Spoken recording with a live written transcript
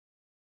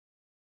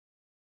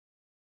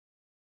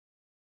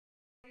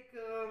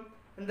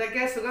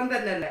എന്തൊക്കെയാ സുഖം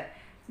തന്നെയല്ലേ?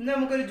 ഇന്ന്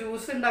നമുക്കൊരു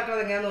ജ്യൂസ്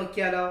ഉണ്ടാക്കാതെ എങ്ങനെ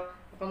നോക്കിയാലോ?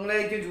 അപ്പം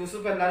നിങ്ങളായിരിക്കും ജ്യൂസ്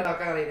ഇപ്പം എല്ലാവരും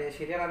ഉണ്ടാക്കാൻ അറിയില്ലേ?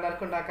 ശരിയാണ്,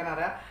 എല്ലാവർക്കും ഉണ്ടാക്കാൻ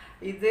അറിയാം.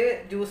 ഇത്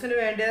ജ്യൂസിന്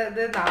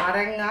വേണ്ടത്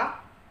നാരങ്ങ,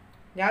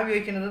 ഞാൻ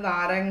ഉപയോഗിക്കുന്നത്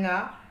നാരങ്ങ,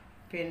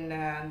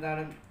 പിന്നെ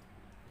എന്താണ്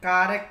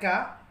കാരക്ക,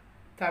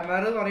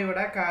 തമറ് പറയും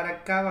ഇവിടെ,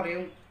 കാരക്ക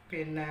പറയും,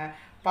 പിന്നെ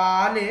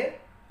പാല്,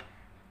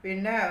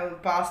 പിന്നെ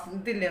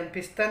ഇതില്ലേ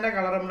പിസ്തൻ്റെ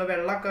കളർ, നമ്മൾ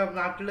വെള്ളമൊക്കെ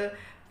നാട്ടിൽ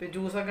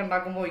ജ്യൂസൊക്കെ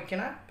ഉണ്ടാക്കുമ്പോൾ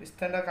ഒഴിക്കണ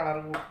പിസ്തൻ്റെ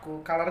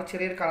കളർ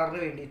ചെറിയൊരു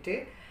കളറിന് വേണ്ടിയിട്ട്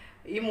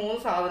ഈ 3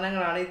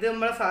 സാധനങ്ങളാണ്. ഇത്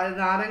നമ്മളെ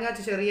നാരങ്ങ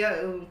ചെറിയ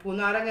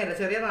പൂനാരങ്ങയല്ല,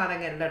 ചെറിയ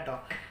നാരങ്ങ അല്ല കേട്ടോ.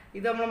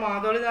 ഇത് നമ്മൾ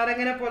മാതോളി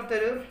നാരങ്ങനെ പോലത്തെ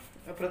ഒരു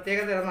പ്രത്യേക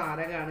തരം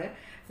നാരങ്ങയാണ്.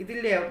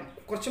 ഇതില്ലേ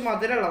കുറച്ച്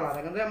മധുരമുള്ള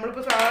നാരങ്ങ. ഇത്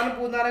നമ്മളിപ്പോൾ സാധാരണ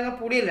പൂനാരങ്ങ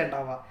പുളിയല്ല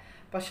ഉണ്ടാവുക,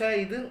 പക്ഷേ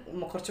ഇത്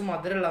കുറച്ച്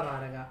മധുരമുള്ള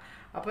നാരങ്ങ.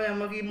 അപ്പോൾ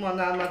നമുക്ക് ഈ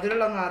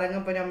മധുരമുള്ള നാരങ്ങ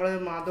ഇപ്പോൾ നമ്മൾ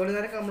മാതോളി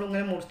നാരങ്ങ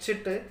നമ്മളിങ്ങനെ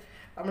മുറിച്ചിട്ട്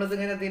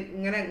നമ്മളിതിങ്ങനെ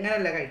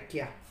ഇങ്ങനെയല്ല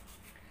കഴിക്കുക,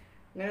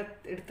 ഇങ്ങനെ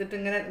എടുത്തിട്ട്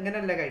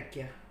ഇങ്ങനെയല്ല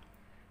കഴിക്കുക.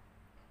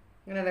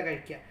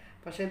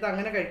 പക്ഷേ ഇത്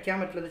അങ്ങനെ കഴിക്കാൻ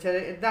പറ്റില്ല.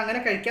 ഇത് അങ്ങനെ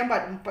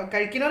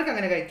കഴിക്കുന്നവർക്ക്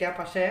അങ്ങനെ കഴിക്കാം.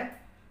 പക്ഷേ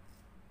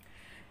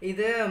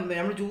ഇത്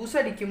നമ്മൾ ജ്യൂസ്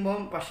അടിക്കുമ്പോൾ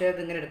പക്ഷേ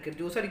ഇതിങ്ങനെ എടുക്കും.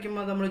 ജ്യൂസ്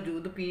അടിക്കുമ്പോൾ നമ്മൾ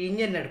ഇത്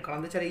പിഴിഞ്ഞ് തന്നെ എടുക്കണം.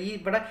 എന്താ വെച്ചാൽ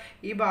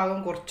ഈ ഭാഗം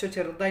കുറച്ച്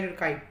ചെറുതായിട്ടൊരു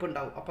കയ്പ്പ്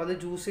ഉണ്ടാവും, അപ്പോൾ അത്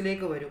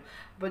ജ്യൂസിലേക്ക് വരും.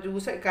 അപ്പോൾ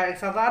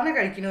സാധാരണ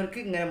കഴിക്കുന്നവർക്ക്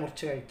ഇങ്ങനെ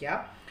മുറിച്ച് കഴിക്കാം.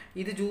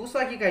 ഇത്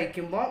ജ്യൂസാക്കി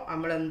കഴിക്കുമ്പോൾ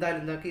നമ്മൾ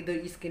എന്തായാലും ഇത്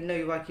ഈ സ്കിന്ന്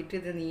ഒഴിവാക്കിയിട്ട്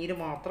ഇത് നീര്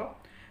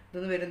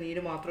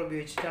മാത്രം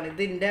ഉപയോഗിച്ചിട്ടാണ്.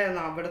 ഇത്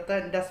ഇവിടുത്തെ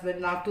എൻ്റെ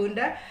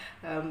നാത്തൂൻ്റെ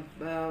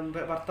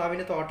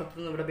ഭർത്താവിൻ്റെ തോട്ടത്തിൽ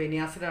നിന്ന് ഇവിടെ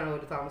ബനിയാസിലാണ്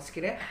അവർ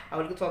താമസിക്കുന്നത്.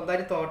 അവർക്ക്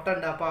സ്വന്തമായിട്ട്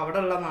തോട്ടമുണ്ട്. അപ്പോൾ അവിടെ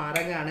ഉള്ള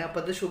നാരങ്ങയാണ്.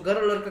 അപ്പോൾ ഇത് ഷുഗർ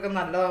ഉള്ളവർക്കൊക്കെ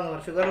നല്ലതാണെന്ന്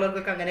പറയും. ഷുഗർ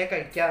ഉള്ളവർക്കൊക്കെ അങ്ങനെ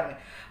കഴിക്കാറുണ്ട്.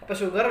 അപ്പോൾ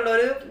ഷുഗർ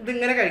ഉള്ളവർ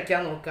ഇതിങ്ങനെ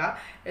കഴിക്കാൻ നോക്കുക.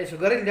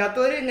 ഷുഗർ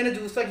ഇല്ലാത്തവർ ഇങ്ങനെ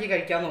ജ്യൂസാക്കി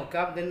കഴിക്കാൻ നോക്കുക.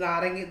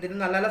 ഇതിന്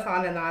നല്ല നല്ല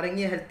സാധനം,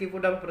 നാരങ്ങ ഹെൽത്തി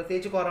ഫുഡ്.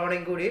 പ്രത്യേകിച്ച്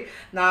കൊറോണയും കൂടി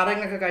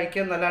നാരങ്ങയൊക്കെ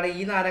കഴിക്കാൻ നല്ലതാണ്.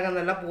 ഈ നാരങ്ങ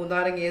നല്ല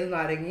പൂനാരങ്ങ, ഏത്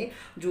നാരങ്ങ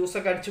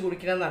ജ്യൂസൊക്കെ അടിച്ച്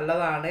കുടിക്കുന്നത്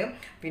നല്ലതാണ്.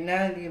 പിന്നെ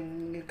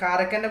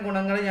കാരക്കൻ്റെ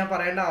ഗുണങ്ങൾ ഞാൻ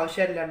പറയേണ്ട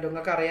ആവശ്യമില്ലല്ലോ,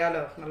 നിങ്ങൾക്ക്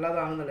അറിയാമല്ലോ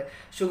നല്ലതാണെന്നുള്ളത്.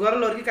 ഷുഗർ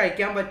ഉള്ളവർക്ക്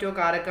കഴിക്കാൻ പറ്റുമോ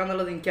കാരക്ക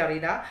എന്നുള്ളത്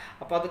എനിക്കറിയില്ല.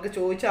 അപ്പോൾ അതൊക്കെ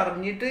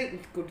ചോദിച്ചറിഞ്ഞിട്ട്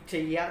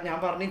ചെയ്യുക, ഞാൻ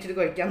പറഞ്ഞിട്ട്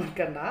കഴിക്കാൻ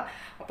നിൽക്കണ്ട.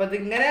 അപ്പോൾ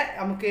ഇതിങ്ങനെ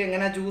നമുക്ക്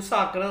എങ്ങനെ ജ്യൂസ്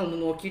ആക്കണമെന്ന് ഒന്ന്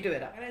നോക്കിയിട്ട്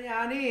വരാം. അങ്ങനെ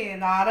ഞാൻ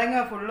നാരങ്ങ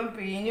ഫുള്ളും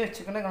പിഴിഞ്ഞ്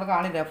വെച്ചിട്ട് നിങ്ങൾ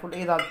കാണില്ല,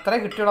 ഇത് അത്ര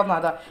കിട്ടിയോളാം.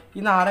 അതാ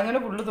ഈ നാരങ്ങനെ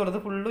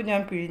ഫുള്ളും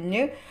ഞാൻ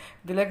പിഴിഞ്ഞ്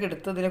ഇതിലേക്ക്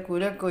എടുത്ത് ഇതിലെ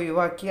കുരൊക്കെ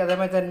ഒഴിവാക്കി.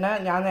 അതേമാതിരി തന്നെ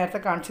ഞാൻ നേരത്തെ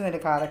കാണിച്ചു തന്നില്ല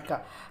കാരക്ക,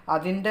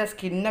 അതിൻ്റെ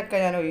സ്കിന്നൊക്കെ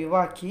ഞാൻ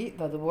ഒഴിവാക്കി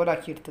അതുപോലെ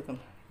ആക്കി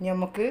എടുത്തിരിക്കുന്നു. ഇനി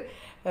നമുക്ക്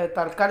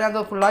തൽക്കാലം അത്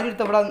ഫുള്ളായിട്ട്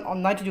എടുത്ത് ഇവിടെ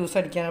ഒന്നായിട്ട് ജ്യൂസ്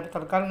അടിക്കാൻ. അപ്പോൾ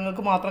തൽക്കാലം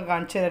നിങ്ങൾക്ക് മാത്രം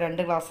കാണിച്ചു തരാം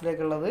 2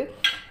 ഗ്ലാസ്സിലേക്കുള്ളത്.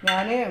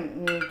 ഞാൻ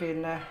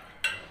പിന്നെ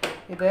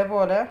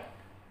ഇതേപോലെ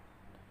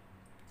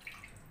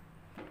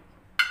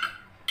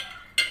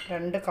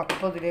 2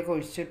 കപ്പ് ഇതിലേക്ക്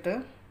ഒഴിച്ചിട്ട്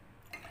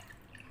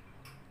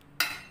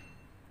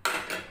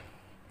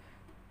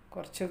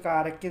കുറച്ച്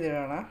കാരക്ക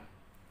ഇതിടണം.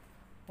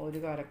 1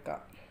 കാരക്ക,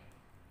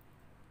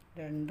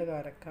 2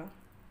 കാരക്ക,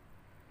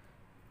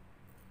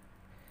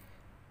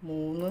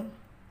 3,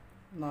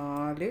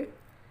 4,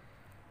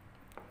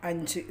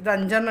 5. ഇത്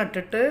 5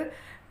 ഇട്ടിട്ട്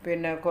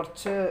പിന്നെ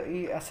കുറച്ച് ഈ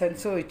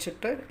എസൻസ്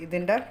ഒഴിച്ചിട്ട്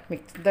ഇതിൻ്റെ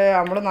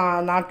നമ്മൾ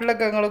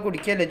നാട്ടിലൊക്കെ നിങ്ങൾ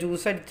കുടിക്കല്ലേ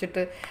ജ്യൂസ്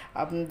അടിച്ചിട്ട്.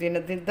 പിന്നെ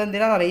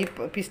ഇതെന്തിനാണെന്നറിയാം,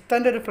 ഈ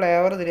പിസ്തൻ്റെ ഒരു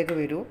ഫ്ലേവർ ഇതിലേക്ക്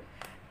വരും.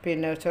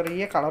 പിന്നെ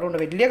ചെറിയ കളറുണ്ട്,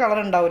 വലിയ കളർ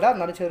ഉണ്ടാവില്ല,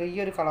 എന്നാലും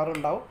ചെറിയൊരു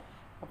കളറുണ്ടാവും.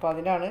 അപ്പോൾ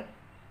അതിനാണ്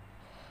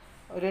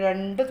ഒരു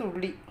 2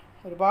 തുള്ളി,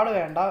 ഒരുപാട്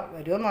വേണ്ട,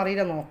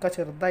 വരുമോയെന്നറിയില്ല, നോക്കാം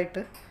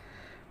ചെറുതായിട്ട്.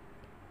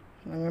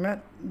 അങ്ങനെ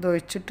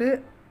ഇതൊഴിച്ചിട്ട്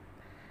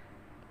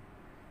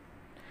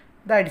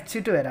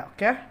ഇതടിച്ചിട്ട് വരാം.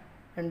 ഓക്കെ,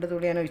 2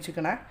 തുള്ളി ഞാൻ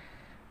ഒഴിച്ചിക്കണേ,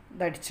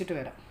 ഇതടിച്ചിട്ട്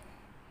വരാം.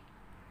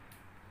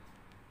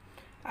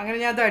 അങ്ങനെ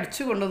ഞാൻ ഇത്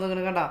അടിച്ച്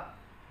കൊണ്ടുവന്നിരിക്കണം. കണ്ടോ,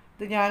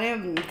 ഇത് ഞാൻ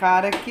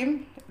കാരക്കും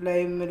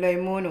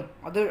ലൈമൂനും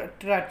അത്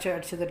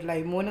അടിച്ചിട്ട്,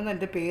 ലൈമൂനെന്ന്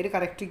എൻ്റെ പേര്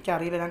കറക്റ്റ് എനിക്ക്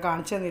അറിയില്ല, ഞാൻ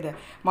കാണിച്ചു തന്നില്ലേ.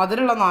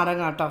 മധുരമുള്ള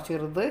നാരങ്ങ കേട്ടോ,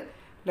 ചെറുത്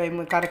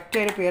ലൈമൂൻ. കറക്റ്റ്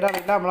അതിന്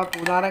പേരറിയില്ല. നമ്മളെ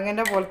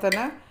പൂനാരങ്ങൻ്റെ പോലെ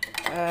തന്നെ,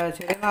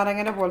 ചെറിയ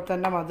നാരങ്ങൻ്റെ പോലെ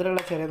തന്നെ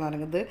മധുരമുള്ള ചെറിയ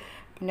നാരങ്ങ. ഇത്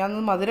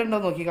ഞാനൊന്ന് മധുരം ഉണ്ടോ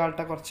നോക്കി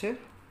കാട്ടെ. കുറച്ച്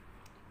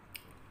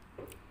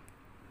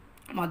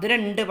മധുരം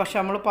ഉണ്ട്, പക്ഷെ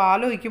നമ്മൾ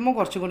പാൽ ഒഴിക്കുമ്പോൾ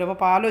കുറച്ചും കൂടി. അപ്പോൾ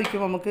പാൽ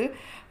ഒഴിക്കുമ്പോൾ നമുക്ക്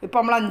ഇപ്പോൾ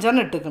നമ്മൾ 5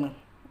 ഇട്ടിക്കണം,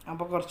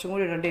 അപ്പോൾ കുറച്ചും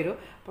കൂടി ഇടേണ്ടി വരും.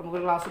 അപ്പോൾ നമുക്ക്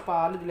 1 ഗ്ലാസ്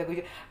പാൽ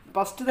ഇതിലേക്ക്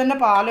ഫസ്റ്റ് തന്നെ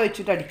പാൽ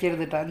ഒഴിച്ചിട്ട്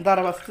അടിക്കരുത് കേട്ടോ. എന്താ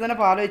പറയുക, ഫസ്റ്റ് തന്നെ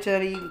പാൽ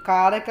ഒഴിച്ചാൽ ഈ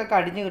കാരൊക്കെ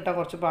അടിഞ്ഞ് കിട്ടാൻ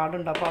കുറച്ച്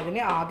പാടുണ്ട്. അപ്പോൾ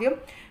അതിന് ആദ്യം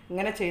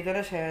ഇങ്ങനെ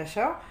ചെയ്തതിന്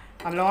ശേഷം,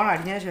 നല്ലോണം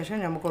അടിഞ്ഞതിന് ശേഷം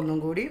നമുക്കൊന്നും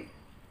കൂടി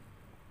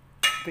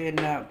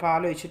പിന്നെ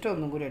പാൽ ഒഴിച്ചിട്ട്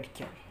ഒന്നും കൂടി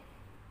അടിക്കാം.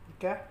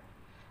 ഓക്കെ,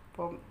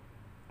 അപ്പം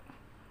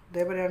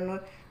ഇതേപോലെ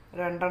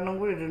 2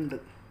 കൂടി ഇടുന്നുണ്ട്.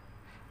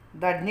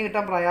 ഇത് അടിഞ്ഞ്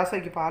കിട്ടാൻ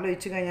പ്രയാസമായിരിക്കും, പാൽ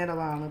ഒഴിച്ച് കഴിഞ്ഞാൽ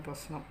അതാണ്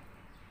പ്രശ്നം.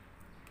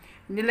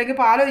 ഇല്ലെങ്കിൽ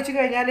പാൽ ഒഴിച്ച്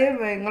കഴിഞ്ഞാൽ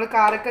നിങ്ങൾ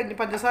കാരക്ക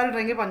പഞ്ചസാര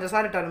ഇട്ടെങ്കിൽ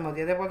പഞ്ചസാര ഇട്ടാലും മതി.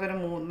 അതേപോലെ തന്നെ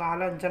 3,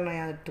 4, 5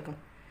 ഞാൻ ഇട്ടിക്കണം,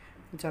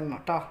 5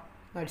 കേട്ടോ.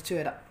 അടിച്ചു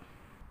വരാം.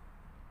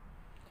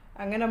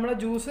 അങ്ങനെ നമ്മൾ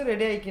ജ്യൂസ്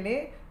റെഡി ആയിക്കിന്.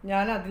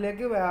 ഞാൻ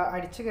അതിലേക്ക്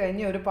അടിച്ച്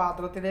കഴിഞ്ഞ് ഒരു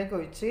പാത്രത്തിലേക്ക്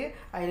ഒഴിച്ച്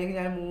അതിലേക്ക്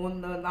ഞാൻ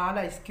 3, 4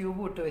 ഐസ്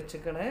ക്യൂബ് ഇട്ട്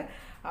വെച്ചിക്കണ്.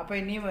 അപ്പോൾ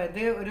ഇനി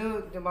ഇത് ഒരു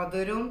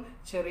മധുരവും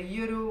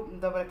ചെറിയൊരു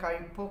എന്താ പറയുക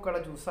കഴിപ്പൊക്കെയുള്ള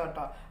ജ്യൂസാണ്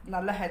കേട്ടോ.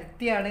 നല്ല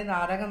ഹെൽത്തിയാണ്,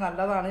 നാരങ്ങ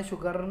നല്ലതാണ്,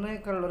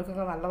 ഷുഗറിനൊക്കെ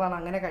ഉള്ളവർക്കൊക്കെ നല്ലതാണ്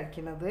അങ്ങനെ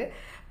കഴിക്കുന്നത്.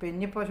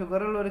 പിന്നെ ഇപ്പോൾ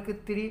ഷുഗർ ഉള്ളവർക്ക്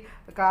ഇത്തിരി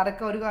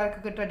കാരക്ക, 1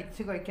 കാരക്ക ഇട്ട്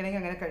അടിച്ച്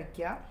കഴിക്കണമെങ്കിൽ അങ്ങനെ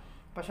കഴിക്കുക.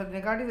 പക്ഷെ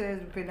അതിനെക്കാട്ടി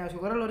പിന്നെ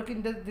ഷുഗർ ഉള്ളവർക്ക്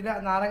ഇതിൽ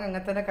നാരങ്ങ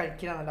അങ്ങനെ തന്നെ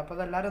കഴിക്കണമെന്നല്ല. അപ്പോൾ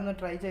അതെല്ലാവരും ഒന്ന്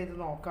ട്രൈ ചെയ്ത്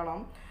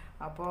നോക്കണം.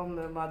 അപ്പം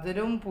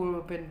മധുരവും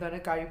എന്താണ്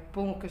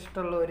കയ്പ്പും ഒക്കെ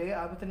ഇഷ്ടമുള്ളവർ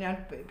അതുപോലെ ഞാൻ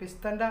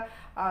പിസ്തൻ്റെ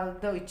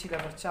ഇത് ഒഴിച്ചില്ല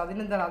കുറച്ച്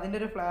അതിനെന്താണ് അതിൻ്റെ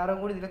ഒരു ഫ്ലേവറും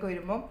കൂടി ഇതിലൊക്കെ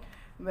വരുമ്പം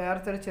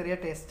വേറത്തെ ഒരു ചെറിയ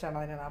ടേസ്റ്റാണ്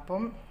അതിനാണ്.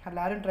 അപ്പം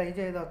എല്ലാവരും ട്രൈ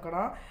ചെയ്ത്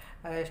നോക്കണം.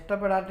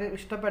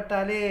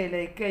 ഇഷ്ടപ്പെട്ടാൽ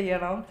ലൈക്ക്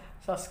ചെയ്യണം,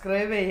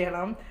 സബ്സ്ക്രൈബ്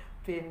ചെയ്യണം,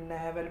 പിന്നെ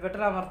ബെൽ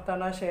ബട്ടൺ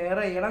അമർത്തണം, ഷെയർ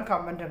ചെയ്യണം,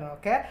 കമൻറ്റ് ചെയ്യണം.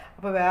 ഓക്കെ,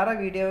 അപ്പോൾ വേറെ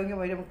വീഡിയോ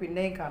വരും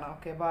പിന്നെയും കാണാം.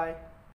 Okay, by.